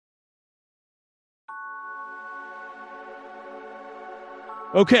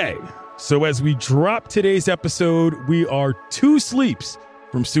Okay, so as we drop today's episode, we are 2 sleeps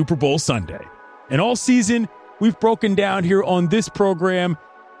from Super Bowl Sunday. And all season, we've broken down here on this program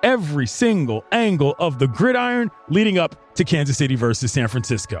every single angle of the gridiron leading up to Kansas City versus San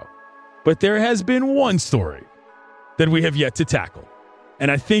Francisco. But there has been one story that we have yet to tackle.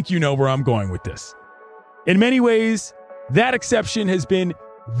 And I think you know where I'm going with this. In many ways, that exception has been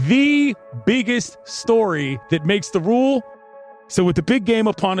the biggest story that makes the rule. So with the big game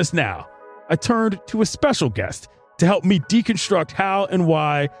upon us now, I turned to a special guest to help me deconstruct how and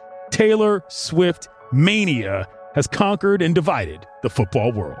why Taylor Swift mania has conquered and divided the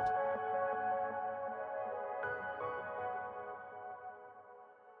football world.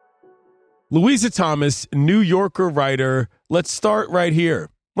 Louisa Thomas, New Yorker writer. Let's start right here.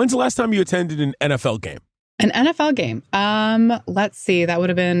 When's the last time you attended an NFL game? An NFL game? Let's see. That would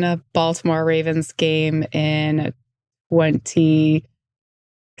have been a Baltimore Ravens game in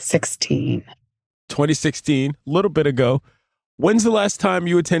 2016. 2016, a little bit ago. When's the last time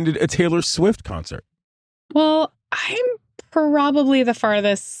you attended a Taylor Swift concert? Well, I'm probably the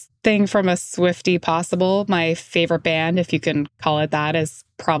farthest thing from a Swiftie possible. My favorite band, if you can call it that, is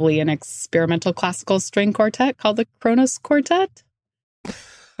probably an experimental classical string quartet called the Kronos Quartet.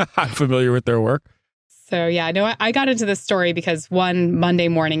 I'm familiar with their work. So yeah, I got into this story because one Monday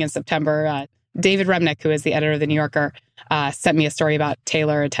morning in September, David Remnick, who is the editor of The New Yorker, sent me a story about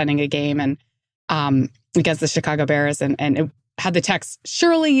Taylor attending a game and against the Chicago Bears, and it had the text,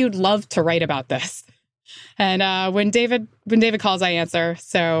 "Surely you'd love to write about this." And when David calls, I answer.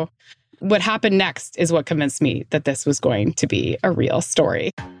 So what happened next is what convinced me that this was going to be a real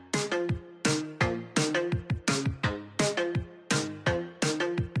story.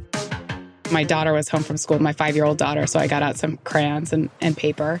 My daughter was home from school, my 5-year-old daughter, so I got out some crayons and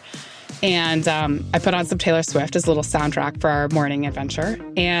paper. And I put on some Taylor Swift as a little soundtrack for our morning adventure.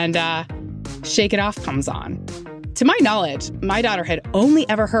 And Shake It Off comes on. To my knowledge, my daughter had only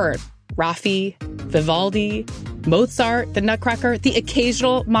ever heard Raffi, Vivaldi, Mozart, the Nutcracker, the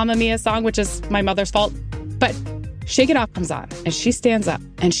occasional Mamma Mia song, which is my mother's fault. But Shake It Off comes on, and she stands up,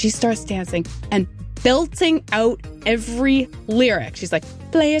 and she starts dancing and belting out every lyric. She's like,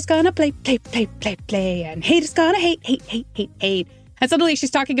 player's gonna play, play, play, play, play, and haters gonna hate, hate, hate, hate, hate. And suddenly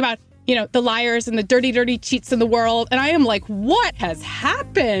she's talking about, the liars and the dirty, dirty cheats in the world. And I am like, what has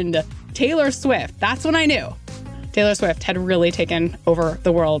happened? Taylor Swift. That's when I knew Taylor Swift had really taken over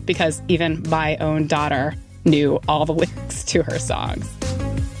the world, because even my own daughter knew all the lyrics to her songs.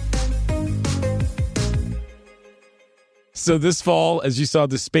 So this fall, as you saw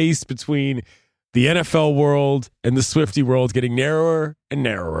the space between the NFL world and the Swiftie world getting narrower and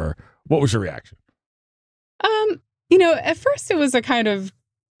narrower, what was your reaction? At first it was a kind of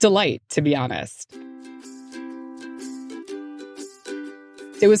delight, to be honest.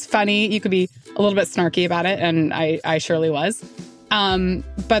 It was funny. You could be a little bit snarky about it, and I surely was.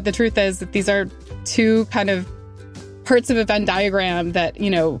 But the truth is that these are two kind of parts of a Venn diagram that,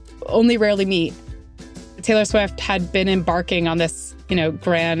 only rarely meet. Taylor Swift had been embarking on this,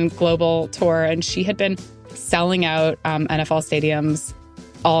 grand global tour, and she had been selling out NFL stadiums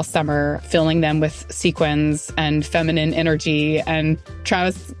all summer, filling them with sequins and feminine energy. And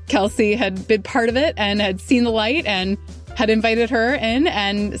Travis Kelce had been part of it and had seen the light and had invited her in.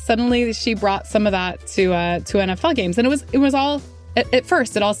 And suddenly she brought some of that to NFL games. And it was all, at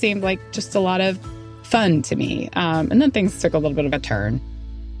first, it all seemed like just a lot of fun to me. And then things took a little bit of a turn.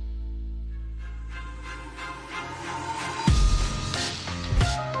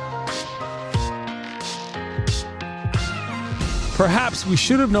 Perhaps we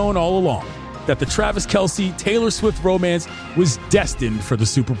should have known all along that the Travis Kelce-Taylor Swift romance was destined for the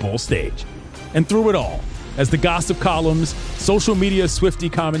Super Bowl stage. And through it all, as the gossip columns, social media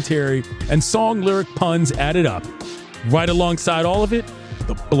Swiftie commentary, and song lyric puns added up, right alongside all of it,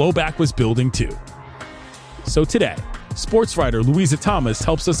 the blowback was building too. So today, sports writer Louisa Thomas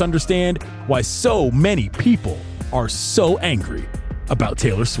helps us understand why so many people are so angry about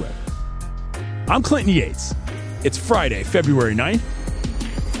Taylor Swift. I'm Clinton Yates. It's Friday, February 9th.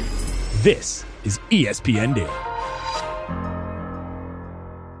 This is ESPN Daily.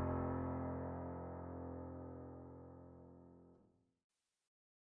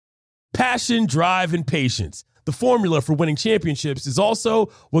 Passion, drive, and patience. The formula for winning championships is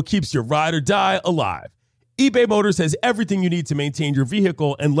also what keeps your ride or die alive. eBay Motors has everything you need to maintain your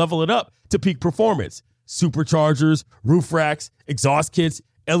vehicle and level it up to peak performance. Superchargers, roof racks, exhaust kits,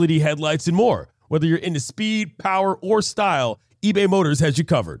 LED headlights, and more. Whether you're into speed, power, or style, eBay Motors has you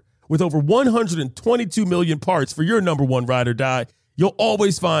covered. With over 122 million parts for your number one ride or die, you'll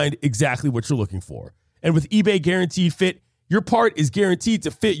always find exactly what you're looking for. And with eBay Guaranteed Fit, your part is guaranteed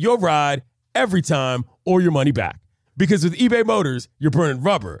to fit your ride every time or your money back. Because with eBay Motors, you're burning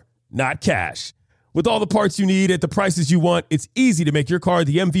rubber, not cash. With all the parts you need at the prices you want, it's easy to make your car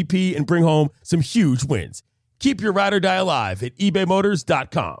the MVP and bring home some huge wins. Keep your ride or die alive at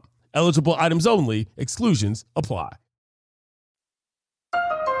ebaymotors.com. Eligible items only. Exclusions apply.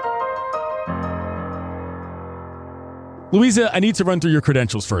 Louisa, I need to run through your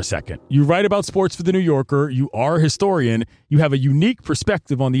credentials for a second. You write about sports for The New Yorker. You are a historian. You have a unique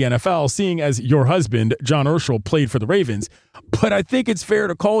perspective on the NFL, seeing as your husband, John Urschel, played for the Ravens. But I think it's fair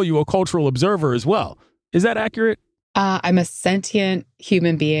to call you a cultural observer as well. Is that accurate? I'm a sentient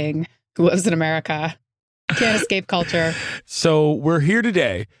human being who lives in America. Can't escape culture. So we're here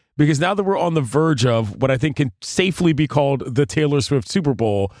today because now that we're on the verge of what I think can safely be called the Taylor Swift Super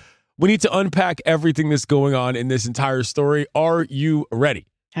Bowl, we need to unpack everything that's going on in this entire story. Are you ready?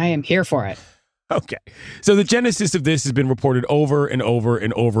 I am here for it. Okay. So the genesis of this has been reported over and over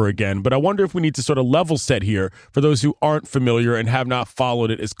and over again, but I wonder if we need to sort of level set here for those who aren't familiar and have not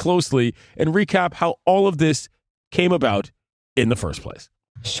followed it as closely and recap how all of this came about in the first place.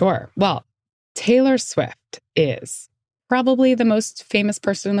 Sure. Well, Taylor Swift is probably the most famous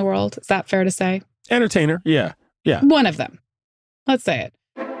person in the world. Is that fair to say? Entertainer. Yeah. Yeah. One of them. Let's say it.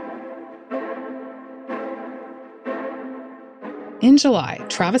 In July,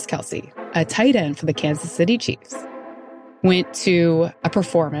 Travis Kelce, a tight end for the Kansas City Chiefs, went to a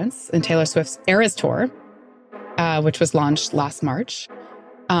performance in Taylor Swift's Eras Tour, which was launched last March.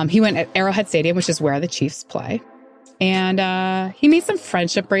 He went at Arrowhead Stadium, which is where the Chiefs play. And he made some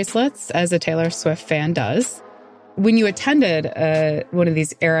friendship bracelets, as a Taylor Swift fan does. When you attended one of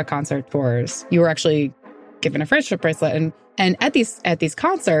these Era concert tours, you were actually given a friendship bracelet. And at these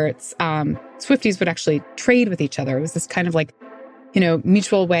concerts, Swifties would actually trade with each other. It was this kind of like,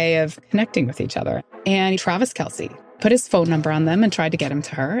 mutual way of connecting with each other. And Travis Kelce put his phone number on them and tried to get him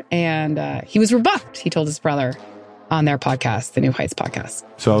to her. And he was rebuffed, he told his brother on their podcast, the New Heights podcast.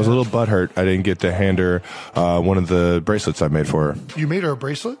 So I was a little butthurt. I didn't get to hand her one of the bracelets I made for her. You made her a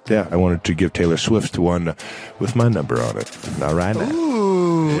bracelet? Yeah, I wanted to give Taylor Swift one with my number on it. Not right now.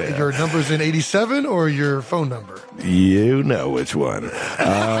 Ooh, yeah. Your number's in 87 or your phone number? You know which one.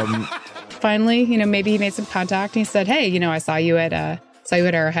 Finally, maybe he made some contact and he said, "Hey, I saw you at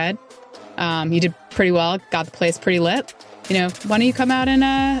Arrowhead. You did pretty well, got the place pretty lit. Why don't you come out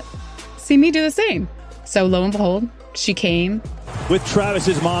and see me do the same?" So lo and behold, she came. With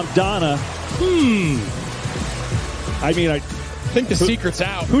Travis's mom, Donna. I think the secret's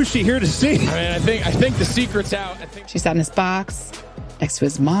out. Who's she here to see? I think the secret's out. She sat in his box next to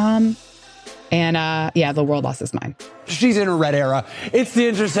his mom. And the world lost its mind. She's in a red era. It's the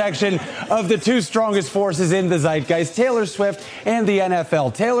intersection of the two strongest forces in the zeitgeist, Taylor Swift and the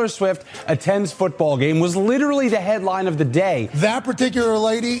NFL. Taylor Swift attends football game, was literally the headline of the day. That particular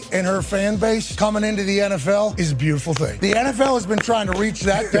lady and her fan base coming into the NFL is a beautiful thing. The NFL has been trying to reach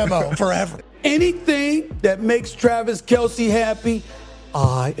that demo forever. Anything that makes Travis Kelce happy,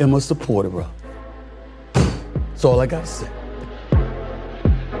 I am a supporter of. That's all I got to say.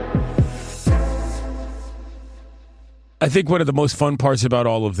 I think one of the most fun parts about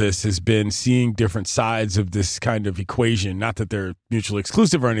all of this has been seeing different sides of this kind of equation. Not that they're mutually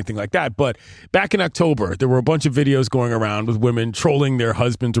exclusive or anything like that, but back in October, there were a bunch of videos going around with women trolling their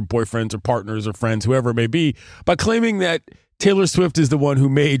husbands or boyfriends or partners or friends, whoever it may be, by claiming that Taylor Swift is the one who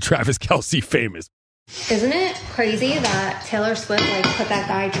made Travis Kelce famous. Isn't it crazy that Taylor Swift put that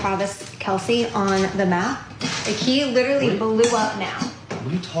guy Travis Kelce on the map? He literally blew up now.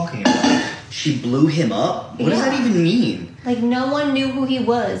 What are you talking about? She blew him up? What does that even mean? No one knew who he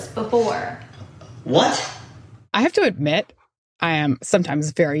was before. What? I have to admit, I am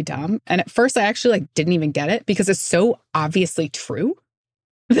sometimes very dumb. And at first I actually didn't even get it because it's so obviously true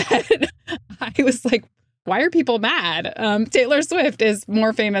that I was like, why are people mad? Taylor Swift is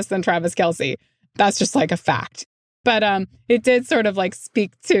more famous than Travis Kelce. That's just a fact. But it did sort of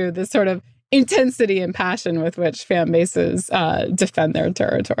speak to the sort of intensity and passion with which fan bases defend their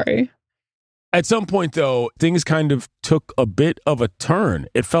territory. At some point, though, things kind of took a bit of a turn.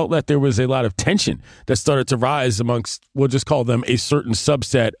 It felt that there was a lot of tension that started to rise amongst, we'll just call them a certain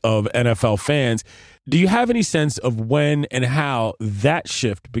subset of NFL fans. Do you have any sense of when and how that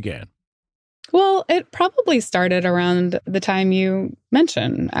shift began? Well, it probably started around the time you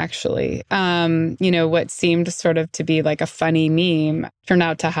mentioned, actually. What seemed sort of to be a funny meme turned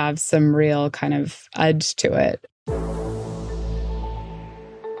out to have some real kind of edge to it.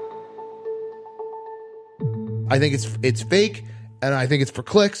 I think it's fake, and I think it's for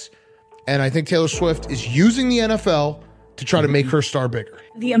clicks, and I think Taylor Swift is using the NFL to try to make her star bigger.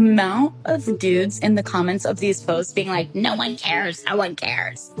 The amount of dudes in the comments of these posts being like, no one cares, no one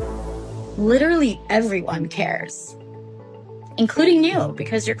cares. Literally everyone cares, including you,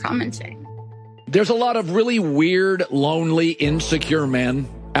 because you're commenting. There's a lot of really weird, lonely, insecure men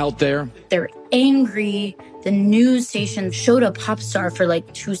out there. They're angry. The news station showed a pop star for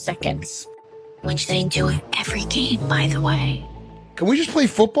like 2 seconds, which they do in every game, by the way. Can we just play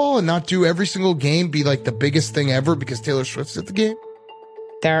football and not do every single game be like the biggest thing ever because Taylor Swift's at the game?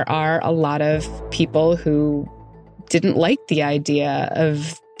 There are a lot of people who didn't like the idea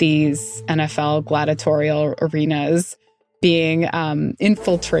of these NFL gladiatorial arenas being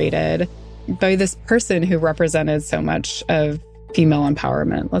infiltrated by this person who represented so much of female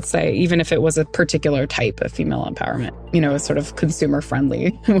empowerment, let's say, even if it was a particular type of female empowerment, a sort of consumer-friendly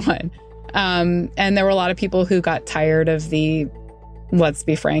one. And there were a lot of people who got tired of the, let's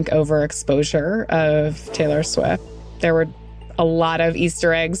be frank, overexposure of Taylor Swift. There were a lot of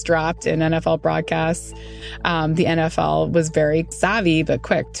Easter eggs dropped in NFL broadcasts. The NFL was very savvy but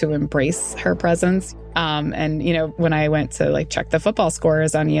quick to embrace her presence. And when I went to check the football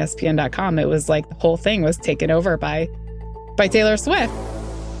scores on ESPN.com, it was like the whole thing was taken over by Taylor Swift.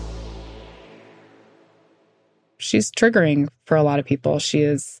 She's triggering for a lot of people. She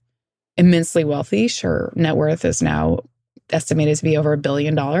is immensely wealthy. Her net worth is now estimated to be over $1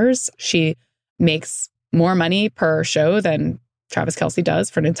 billion. She makes more money per show than Travis Kelce does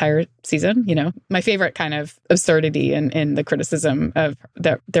for an entire season. My favorite kind of absurdity in the criticism of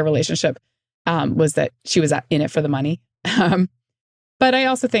their relationship was that she was in it for the money. But I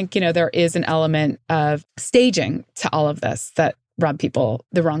also think, there is an element of staging to all of this that rubbed people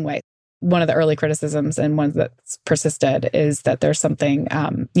the wrong way. One of the early criticisms and one that's persisted is that there's something,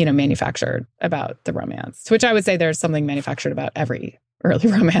 manufactured about the romance, to which I would say there's something manufactured about every early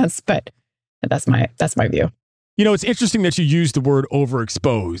romance, but that's my view. It's interesting that you use the word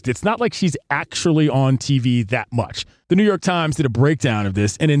overexposed. It's not like she's actually on TV that much. The New York Times did a breakdown of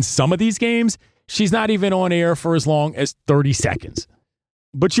this, and in some of these games, she's not even on air for as long as 30 seconds.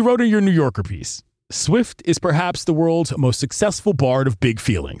 But you wrote in your New Yorker piece, Swift is perhaps the world's most successful bard of big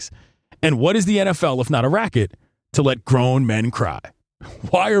feelings. And what is the NFL if not a racket to let grown men cry?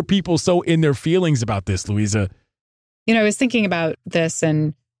 Why are people so in their feelings about this, Louisa? I was thinking about this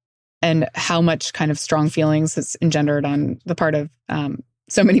and how much kind of strong feelings it's engendered on the part of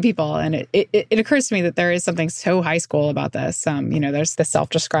so many people. And it occurs to me that there is something so high school about this. There's the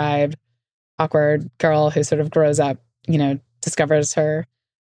self-described awkward girl who sort of grows up, discovers her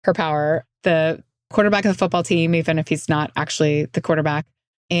power. The quarterback of the football team, even if he's not actually the quarterback,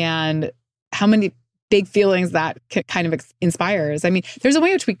 and how many big feelings that kind of inspires. I mean, there's a way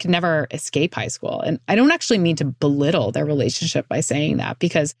in which we can never escape high school. And I don't actually mean to belittle their relationship by saying that,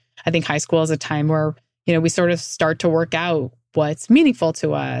 because I think high school is a time where, we sort of start to work out what's meaningful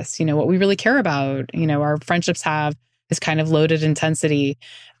to us, what we really care about. Our friendships have this kind of loaded intensity.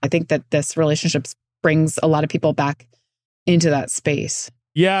 I think that this relationship brings a lot of people back into that space.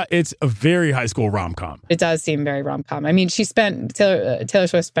 Yeah, it's a very high school rom-com. It does seem very rom-com. I mean, Taylor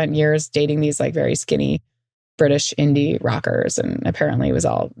Swift spent years dating these very skinny British indie rockers, and apparently it was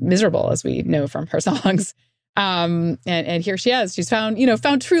all miserable, as we know from her songs. And here she is. She's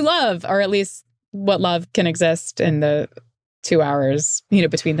found true love, or at least what love can exist in the 2 hours,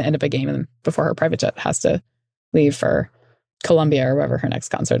 between the end of a game and before her private jet has to leave for Colombia or wherever her next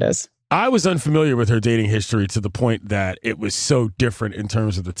concert is. I was unfamiliar with her dating history to the point that it was so different in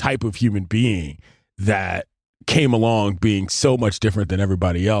terms of the type of human being that came along being so much different than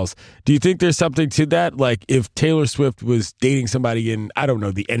everybody else. Do you think there's something to that? Like if Taylor Swift was dating somebody in, I don't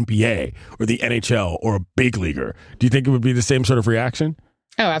know, the NBA or the NHL or a big leaguer, do you think it would be the same sort of reaction?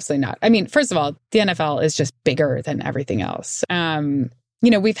 Oh, absolutely not. I mean, first of all, the NFL is just bigger than everything else.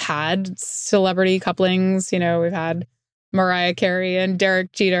 We've had celebrity couplings, we've had Mariah Carey and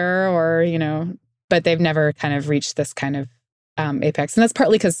Derek Jeter, but they've never kind of reached this kind of apex. And that's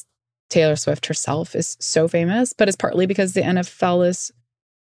partly because Taylor Swift herself is so famous, but it's partly because the NFL is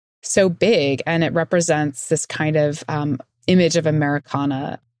so big and it represents this kind of image of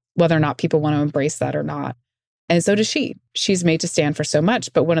Americana, whether or not people want to embrace that or not. And so does she. She's made to stand for so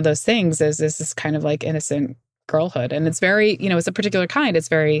much. But one of those things is this kind of innocent girlhood. And it's very, it's a particular kind. It's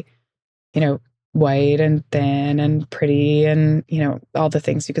very, white and thin and pretty and, all the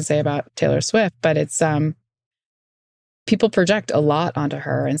things you could say about Taylor Swift. But it's, people project a lot onto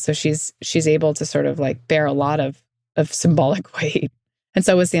her. And so she's able to sort of bear a lot of symbolic weight. And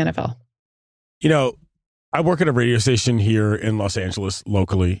so is the NFL. I work at a radio station here in Los Angeles,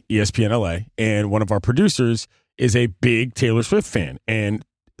 locally, ESPN LA. And one of our producers is a big Taylor Swift fan. And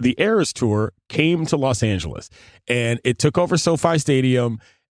the Eras Tour came to Los Angeles, and it took over SoFi Stadium,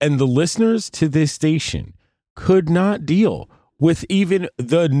 and the listeners to this station could not deal with even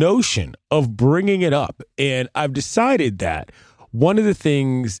the notion of bringing it up. And I've decided that one of the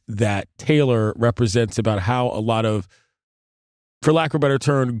things that Taylor represents about how a lot of, for lack of a better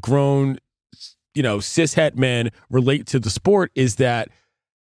term, grown, cishet men relate to the sport is that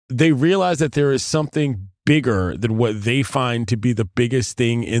they realize that there is something bigger than what they find to be the biggest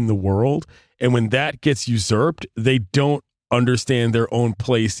thing in the world. And when that gets usurped, they don't understand their own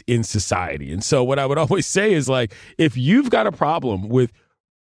place in society. And so what I would always say is, like, if you've got a problem with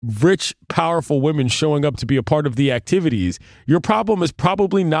rich, powerful women showing up to be a part of the activities, your problem is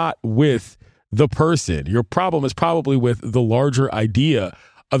probably not with the person. Your problem is probably with the larger idea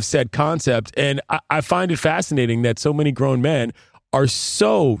of said concept. And I find it fascinating that so many grown men are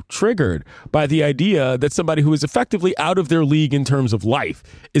so triggered by the idea that somebody who is effectively out of their league in terms of life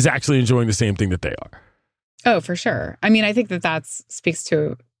is actually enjoying the same thing that they are. Oh, for sure. I mean, I think that speaks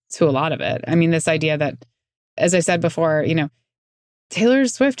to a lot of it. I mean, this idea that, as I said before, Taylor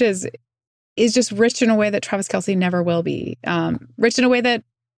Swift is just rich in a way that Travis Kelce never will be. Rich in a way that,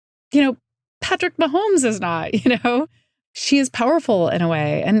 Patrick Mahomes is not, She is powerful in a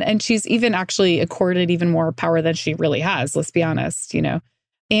way. And she's even actually accorded even more power than she really has, let's be honest,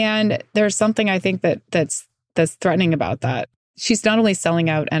 And there's something I think that's threatening about that. She's not only selling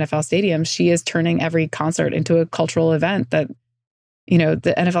out NFL stadiums, she is turning every concert into a cultural event that,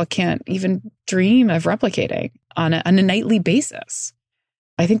 the NFL can't even dream of replicating on a nightly basis.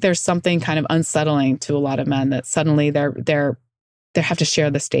 I think there's something kind of unsettling to a lot of men that suddenly they have to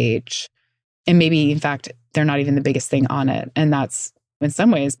share the stage. And maybe, in fact, they're not even the biggest thing on it. And that's, in some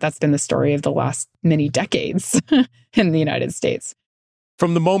ways, that's been the story of the last many decades in the United States.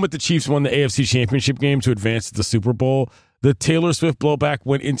 From the moment the Chiefs won the AFC Championship game to advance to the Super Bowl, the Taylor Swift blowback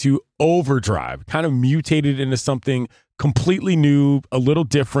went into overdrive, kind of mutated into something completely new, a little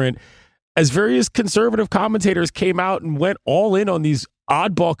different, as various conservative commentators came out and went all in on these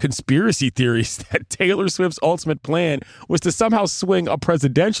oddball conspiracy theories that Taylor Swift's ultimate plan was to somehow swing a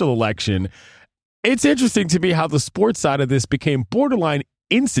presidential election. It's interesting to me how the sports side of this became borderline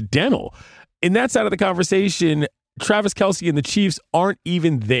incidental. In that side of the conversation, Travis Kelce and the Chiefs aren't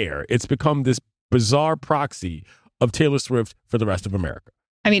even there. It's become this bizarre proxy of Taylor Swift for the rest of America.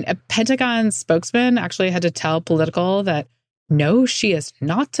 I mean, a Pentagon spokesman actually had to tell Political that, no, she is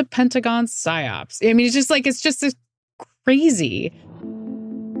not to Pentagon psyops. I mean, it's just crazy.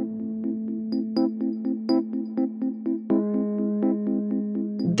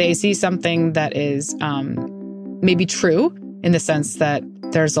 They see something that is maybe true in the sense that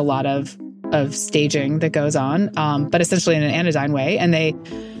there's a lot of staging that goes on, but essentially in an anodyne way. And they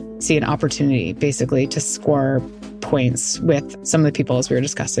see an opportunity, basically, to score points with some of the people, as we were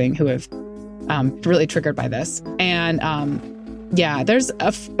discussing, who have really triggered by this. And there's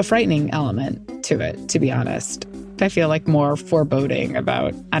a frightening element to it, to be honest. I feel like more foreboding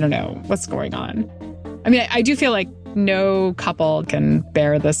about, I don't know, what's going on. I mean, I do feel like no couple can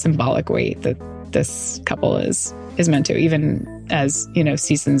bear the symbolic weight that this couple is meant to, even as,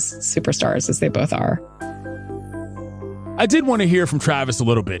 seasoned superstars as they both are. I did want to hear from Travis a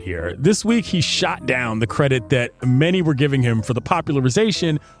little bit here. This week, he shot down the credit that many were giving him for the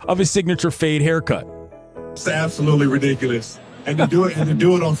popularization of his signature fade haircut. It's absolutely ridiculous. And to do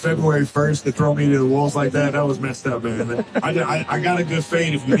it on February 1st, to throw me to the wolves like that was messed up, man. I got a good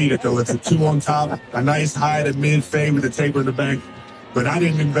fade if you need it, though. It's a 2 on top, a nice high to mid fade with a taper in the back. But I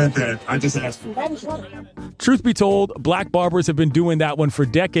didn't invent that. I just asked for it. Truth be told, black barbers have been doing that one for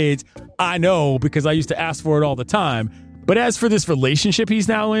decades. I know, because I used to ask for it all the time. But as for this relationship he's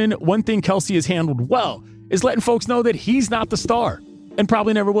now in, one thing Kelce has handled well is letting folks know that he's not the star and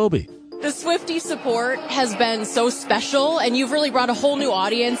probably never will be. The Swiftie support has been so special, and you've really brought a whole new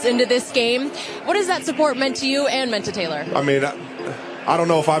audience into this game. What has that support meant to you and meant to Taylor? I mean, I don't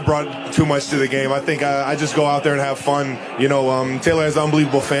know if I brought too much to the game. I think I just go out there and have fun. Taylor has an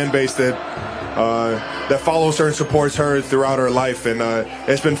unbelievable fan base that follows her and supports her throughout her life. And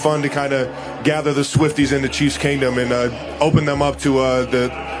it's been fun to kind of gather the Swifties in the Chiefs Kingdom and open them up to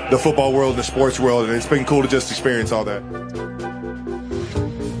the football world and the sports world. And it's been cool to just experience all that.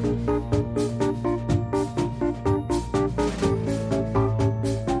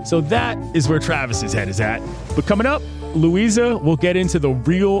 So that is where Travis's head is at. But coming up, Louisa will get into the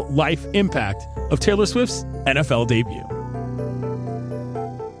real life impact of Taylor Swift's NFL debut.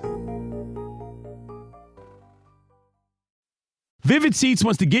 Vivid Seats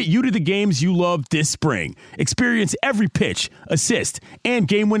wants to get you to the games you love this spring. Experience every pitch, assist, and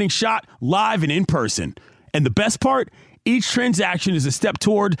game-winning shot live and in person. And the best part? Each transaction is a step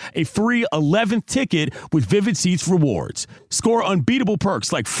toward a free 11th ticket with Vivid Seats rewards. Score unbeatable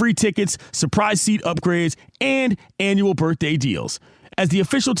perks like free tickets, surprise seat upgrades, and annual birthday deals. As the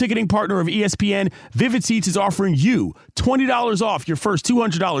official ticketing partner of ESPN, Vivid Seats is offering you $20 off your first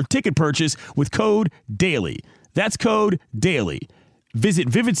 $200 ticket purchase with code DAILY. That's code DAILY. Visit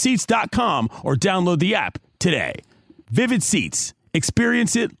vividseats.com or download the app today. Vivid Seats.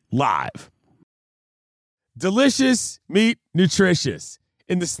 Experience it live. Delicious, meat, nutritious.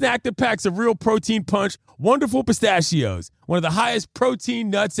 In the snack that packs a real protein punch, Wonderful Pistachios, one of the highest protein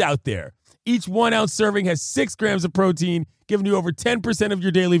nuts out there. Each 1 ounce serving has 6 grams of protein, giving you over 10% of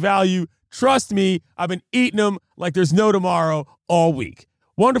your daily value. Trust me, I've been eating them like there's no tomorrow all week.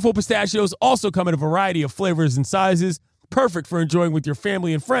 Wonderful Pistachios also come in a variety of flavors and sizes, perfect for enjoying with your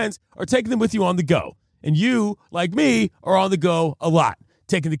family and friends or taking them with you on the go. And you, like me, are on the go a lot,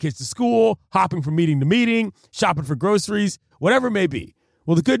 taking the kids to school, hopping from meeting to meeting, shopping for groceries, whatever it may be.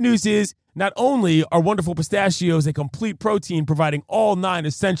 Well, the good news is not only are Wonderful Pistachios a complete protein providing all 9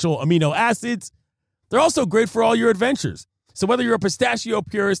 essential amino acids, they're also great for all your adventures. So whether you're a pistachio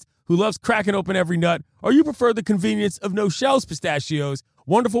purist who loves cracking open every nut or you prefer the convenience of no-shells pistachios,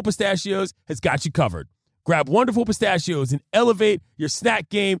 Wonderful Pistachios has got you covered. Grab Wonderful Pistachios and elevate your snack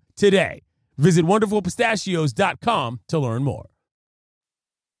game today. Visit wonderfulpistachios.com to learn more.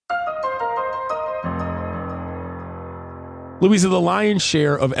 Louisa, the lion's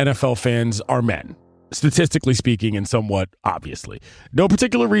share of NFL fans are men, statistically speaking and somewhat obviously. No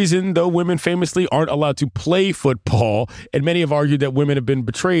particular reason, though women famously aren't allowed to play football, and many have argued that women have been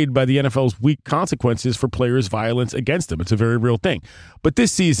betrayed by the NFL's weak consequences for players' violence against them. It's a very real thing. But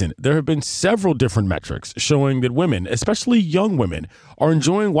this season, there have been several different metrics showing that women, especially young women, are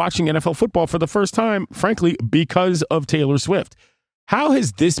enjoying watching NFL football for the first time, frankly, because of Taylor Swift. How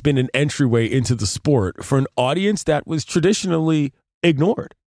has this been an entryway into the sport for an audience that was traditionally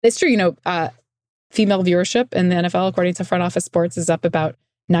ignored? It's true. Female viewership in the NFL, according to Front Office Sports, is up about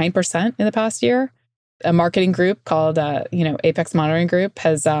 9% in the past year. A marketing group called, Apex Monitoring Group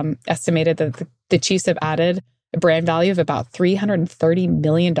has estimated that the Chiefs have added a brand value of about $330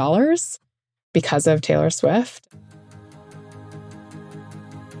 million because of Taylor Swift.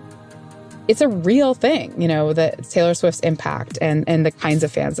 It's a real thing, that Taylor Swift's impact and the kinds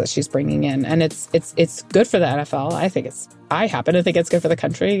of fans that she's bringing in. And it's good for the NFL. I happen to think it's good for the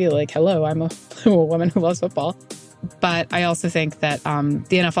country. Like, hello, I'm a woman who loves football. But I also think that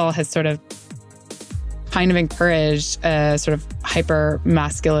the NFL has sort of kind of encouraged a sort of hyper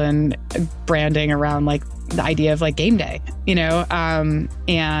masculine branding around like the idea of like game day,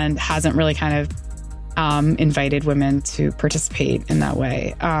 and hasn't really kind of invited women to participate in that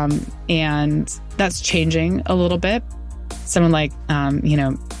way. And that's changing a little bit. Someone like,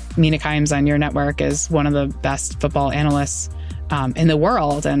 Mina Kimes on your network is one of the best football analysts in the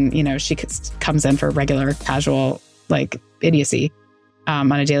world. And, she comes in for regular, casual, idiocy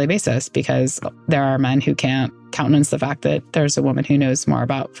on a daily basis because there are men who can't countenance the fact that there's a woman who knows more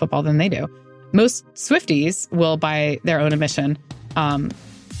about football than they do. Most Swifties will, by their own admission,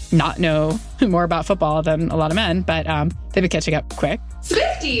 not know more about football than a lot of men, but they've been catching up quick.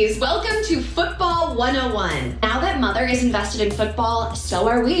 Swifties, welcome to Football 101. Now that Mother is invested in football, so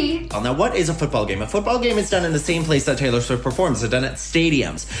are we. Well, now what is a football game? A football game is done in the same place that Taylor Swift performs. It's done at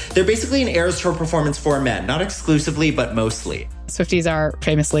stadiums. They're basically an Eras Tour performance for men, not exclusively, but mostly. Swifties are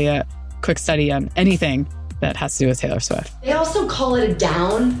famously a quick study on anything that has to do with Taylor Swift. They also call it a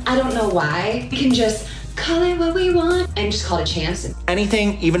down. I don't know why. We can just call it what we want and just call it a chance.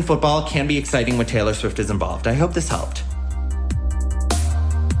 Anything, even football, can be exciting when Taylor Swift is involved. I hope this helped.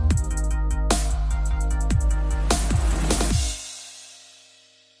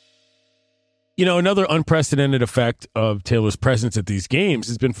 Another unprecedented effect of Taylor's presence at these games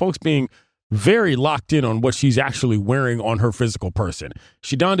has been folks being very locked in on what she's actually wearing on her physical person.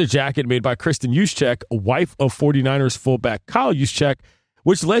 She donned a jacket made by Kristen Juszczyk, a wife of 49ers fullback Kyle Juszczyk,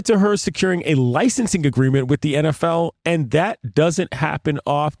 which led to her securing a licensing agreement with the NFL, and that doesn't happen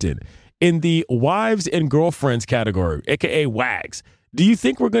often. In the wives and girlfriends category, aka WAGs, do you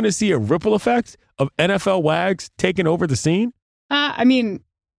think we're going to see a ripple effect of NFL WAGs taking over the scene?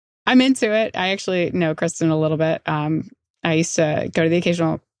 I'm into it. I actually know Kristen a little bit. I used to go to the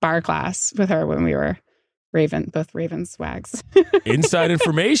occasional bar class with her when we were both Ravens WAGs. Inside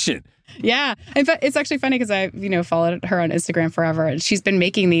information. Yeah. In fact, it's actually funny because I've, followed her on Instagram forever. And she's been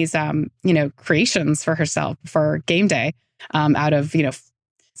making these, creations for herself for game day out of,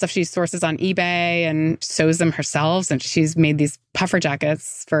 stuff she sources on eBay and sews them herself. And she's made these puffer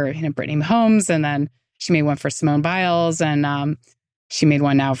jackets for, Brittany Mahomes. And then she made one for Simone Biles. And she made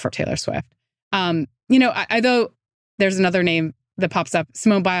one now for Taylor Swift. Though there's another name that pops up,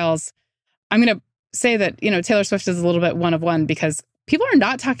 Simone Biles. I'm going to say that, Taylor Swift is a little bit one of one because people are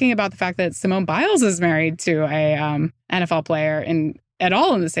not talking about the fact that Simone Biles is married to a NFL player at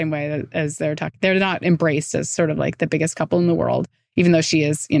all in the same way as they're talking. They're not embraced as sort of like the biggest couple in the world, even though she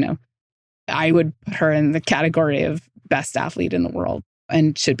is, I would put her in the category of best athlete in the world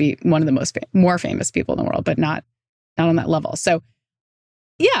and should be one of the more famous people in the world, but not on that level. So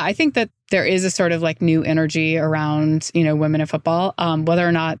yeah, I think that there is a sort of like new energy around, women in football. Whether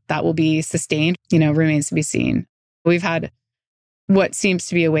or not that will be sustained, remains to be seen. We've had what seems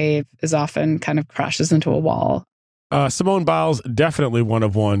to be a wave is often kind of crashes into a wall. Simone Biles, definitely one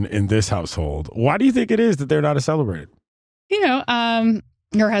of one in this household. Why do you think it is that they're not as celebrated?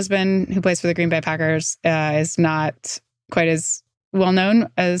 Her husband, who plays for the Green Bay Packers, is not quite as well known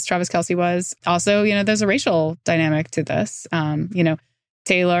as Travis Kelce was. Also, there's a racial dynamic to this.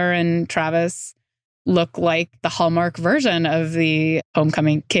 Taylor and Travis look like the Hallmark version of the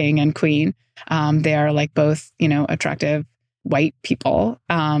homecoming king and queen. They are like both, attractive white people.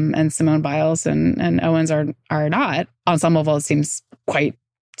 And Simone Biles and Owens are not. On some level, it seems quite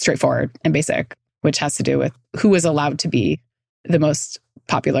straightforward and basic, which has to do with who is allowed to be the most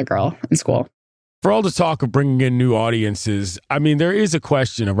popular girl in school. For all the talk of bringing in new audiences, I mean, there is a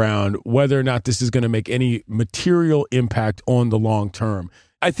question around whether or not this is going to make any material impact on the long term.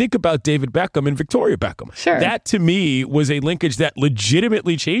 I think about David Beckham and Victoria Beckham. Sure. That, to me, was a linkage that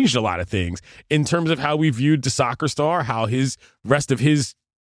legitimately changed a lot of things in terms of how we viewed the soccer star, how his rest of his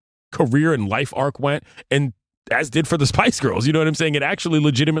career and life arc went, and as did for the Spice Girls. You know what I'm saying? It actually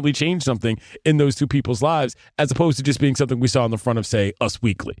legitimately changed something in those two people's lives, as opposed to just being something we saw on the front of, say, Us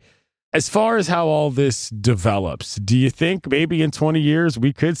Weekly. As far as how all this develops, do you think maybe in 20 years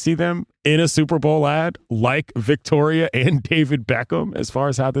we could see them in a Super Bowl ad like Victoria and David Beckham as far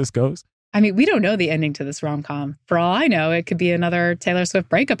as how this goes? I mean, we don't know the ending to this rom-com. For all I know, it could be another Taylor Swift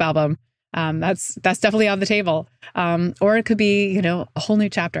breakup album. That's definitely on the table. Or it could be, a whole new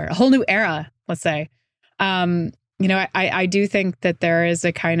chapter, a whole new era, let's say. I do think that there is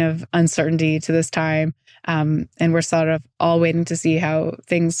a kind of uncertainty to this time. And we're sort of all waiting to see how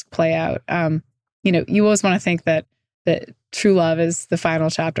things play out. You always want to think that true love is the final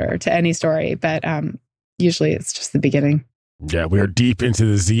chapter to any story, but usually it's just the beginning. Yeah, we are deep into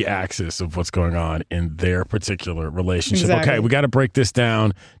the Z-axis of what's going on in their particular relationship. Exactly. Okay, we got to break this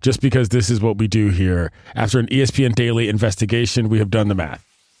down just because this is what we do here. After an ESPN Daily investigation, we have done the math.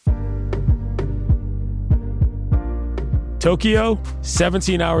 Tokyo,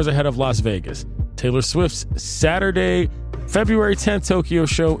 17 hours ahead of Las Vegas. Taylor Swift's Saturday, February 10th Tokyo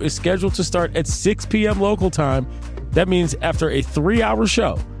show is scheduled to start at 6 p.m. local time. That means after a 3-hour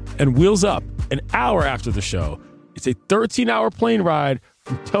show and Wheels Up an hour after the show, it's a 13-hour plane ride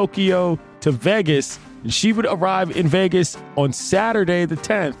from Tokyo to Vegas. And she would arrive in Vegas on Saturday the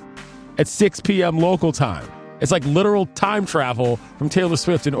 10th at 6 p.m. local time. It's like literal time travel from Taylor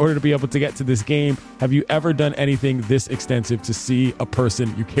Swift in order to be able to get to this game. Have you ever done anything this extensive to see a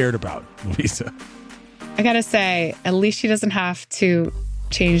person you cared about, Lisa? I got to say, at least she doesn't have to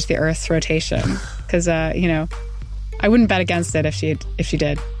change the Earth's rotation because, I wouldn't bet against it if she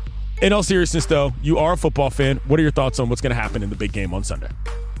did. In all seriousness, though, you are a football fan. What are your thoughts on what's going to happen in the big game on Sunday?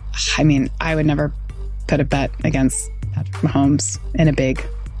 I mean, I would never put a bet against Patrick Mahomes in a big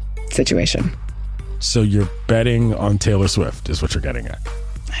situation. So you're betting on Taylor Swift is what you're getting at.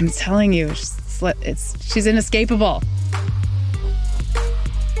 I'm telling you, she's inescapable.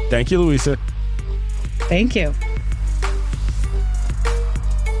 Thank you, Louisa. Thank you.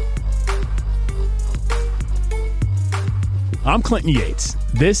 I'm Clinton Yates.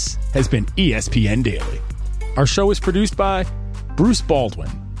 This has been ESPN Daily. Our show is produced by Bruce Baldwin,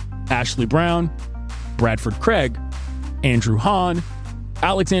 Ashley Brown, Bradford Craig, Andrew Hahn,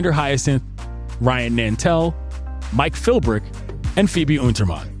 Alexander Hyacinth, Ryan Nantel, Mike Philbrick, and Phoebe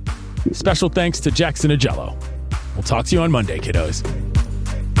Unterman. Special thanks to Jackson Agello. We'll talk to you on Monday, kiddos.